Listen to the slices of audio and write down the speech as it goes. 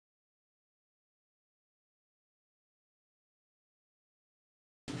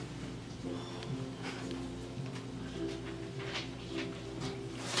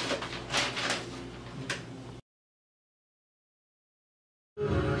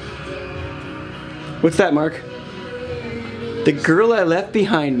What's that, Mark? The girl I left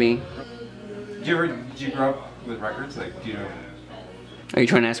behind me. Did you grow up with records? Like, do you know? Are you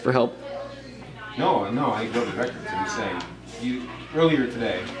trying to ask for help? No, I grew up with records. I'm just saying. Earlier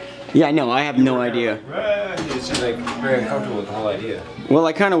today. Yeah, I know. I have no idea. It's just like very uncomfortable with the whole idea. Well,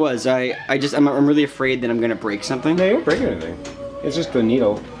 I kind of was. I'm really afraid that I'm gonna break something. No, you won't break anything. It's just the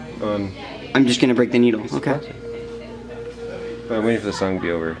needle on. I'm just gonna break the needle. Okay. But I'm waiting for the song to be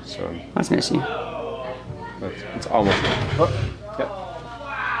over, so. That's nice of you. It's almost. Oh, yeah.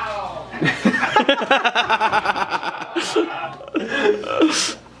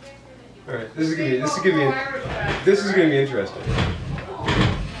 All right, this is gonna be interesting.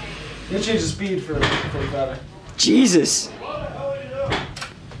 You can change the speed for better. Jesus.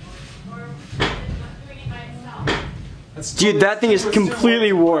 Dude, that thing is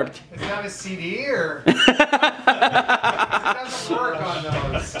completely warped. It's not a CD or? It doesn't work on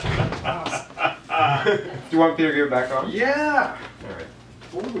those. Do you want Peter to get it back on? Yeah. All right.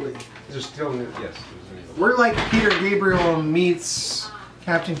 Totally. There's still yes. We're like Peter Gabriel meets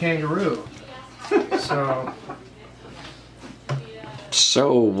Captain Kangaroo. So.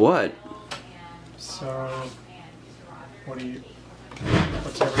 So what? So. What's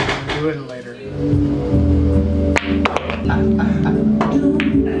everyone doing later?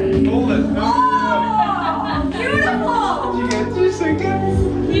 Hold it. Oh, beautiful! Did you sink it?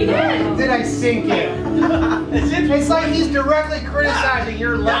 You did! Did I sink it? It's like he's directly criticizing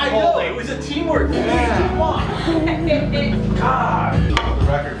your level. I know, it was a teamwork thing. Yeah. God. The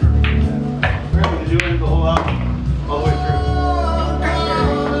record for me. We're able to do it the whole album, all the way through.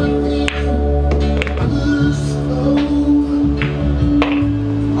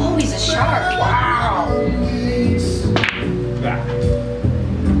 Oh, he's a shark. Wow.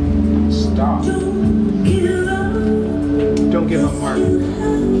 Stop. Don't give up, Mark.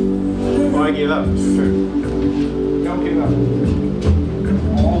 Well, I gave up. Sure. Don't give up.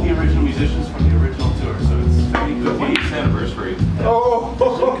 All the original musicians from the original tour, so it's the 50th anniversary. Oh.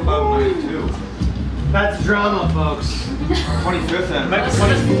 Think about 92. That's drama, folks. 25th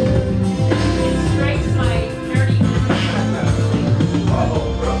anniversary. Strikes my nerdy.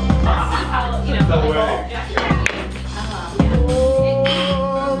 You know, No way.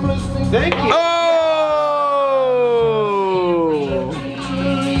 Thank you. Oh!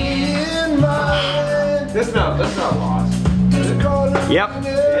 That's not lost. Yep. I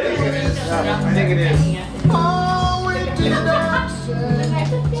think it is.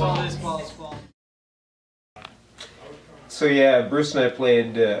 It's all this ball's fault. So yeah, Bruce and I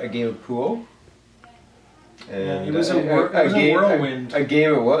played a game of pool. And It was a whirlwind. A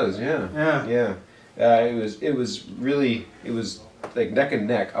game it was, yeah. Yeah. It was like neck and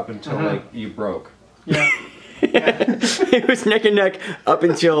neck up until like you broke. Yeah. It was neck and neck up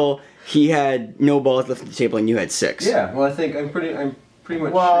until he had no balls left on the table and you had 6. Yeah. Well, I'm pretty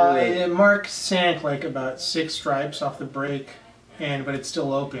much Well, sure that Mark sank like about 6 stripes off the break, but it's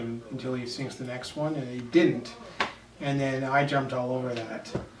still open until he sinks the next one, and he didn't. And then I jumped all over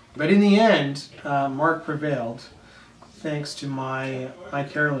that. But in the end, Mark prevailed, thanks to my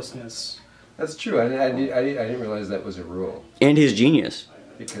carelessness. that's true. I didn't realize that was a rule. And his genius.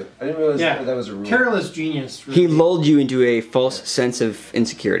 Because I didn't realize that was a rule. Careless genius. Really. He lulled you into a false sense of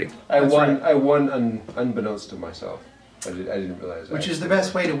insecurity. I won unbeknownst to myself. I didn't realize that. Which is the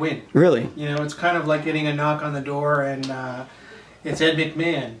best way to win. Really? You know, it's kind of like getting a knock on the door and it's Ed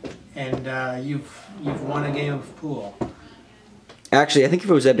McMahon, and you've won a game of pool. Actually, I think if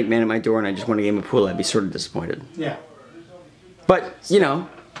it was Ed McMahon at my door and I just won a game of pool, I'd be sort of disappointed. Yeah. But, you know,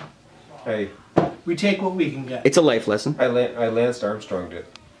 we take what we can get. it's a life lesson. I Lance Armstronged it.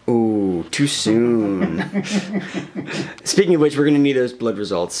 Ooh, too soon. Speaking of which, we're going to need those blood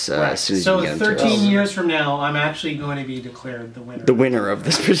results as soon as so you get them to 13 us. years from now, I'm actually going to be declared the winner. The winner of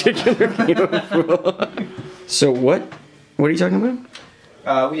this particular game of pool. So what are you talking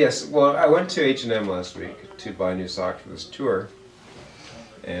about? Yes, well, I went to H&M last week to buy new socks for this tour.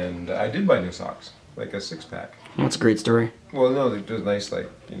 And I did buy new socks, like a 6-pack. That's a great story. Well, no, they're nice, like,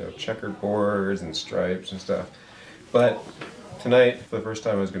 you know, checkered borders and stripes and stuff. But tonight, for the first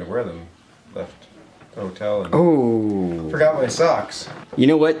time I was going to wear them, left the hotel and forgot my socks. You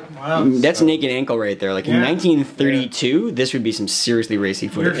know what? Wow. That's naked ankle right there. Like in 1932, this would be some seriously racy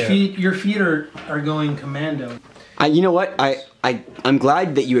footage. Your feet are going commando. You know what? I'm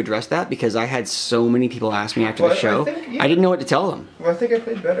glad that you addressed that because I had so many people ask me after the show. I didn't know what to tell them. Well, I think I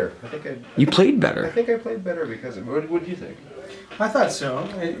played better. You played better. I think I played better because of it. What do you think? I thought so.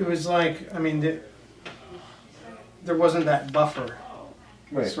 It was like, I mean, there wasn't that buffer.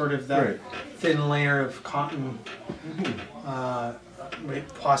 Right. Sort of that thin layer of cotton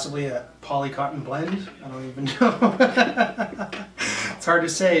possibly a poly cotton blend. I don't even know. It's hard to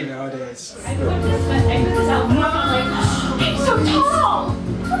say nowadays. I put this out. I'm like, it's so tall.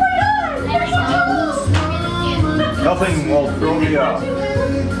 Oh my god, you're so tall. Nothing will throw me off.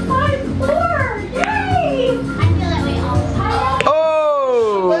 5'4". Yay! I feel that way all the time.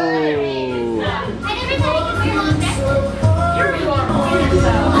 Oh! I never thought I could wear long dresses. You're normal. Isn't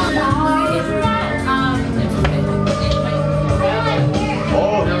that,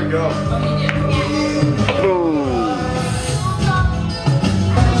 Oh, here we go.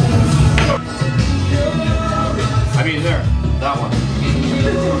 I mean, there. That one.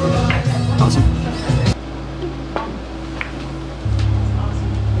 Awesome.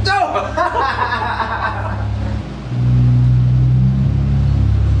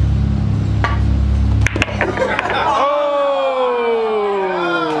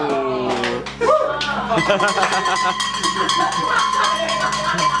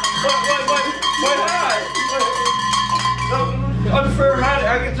 Why not? Unfair hat,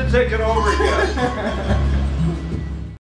 I get to take it over again.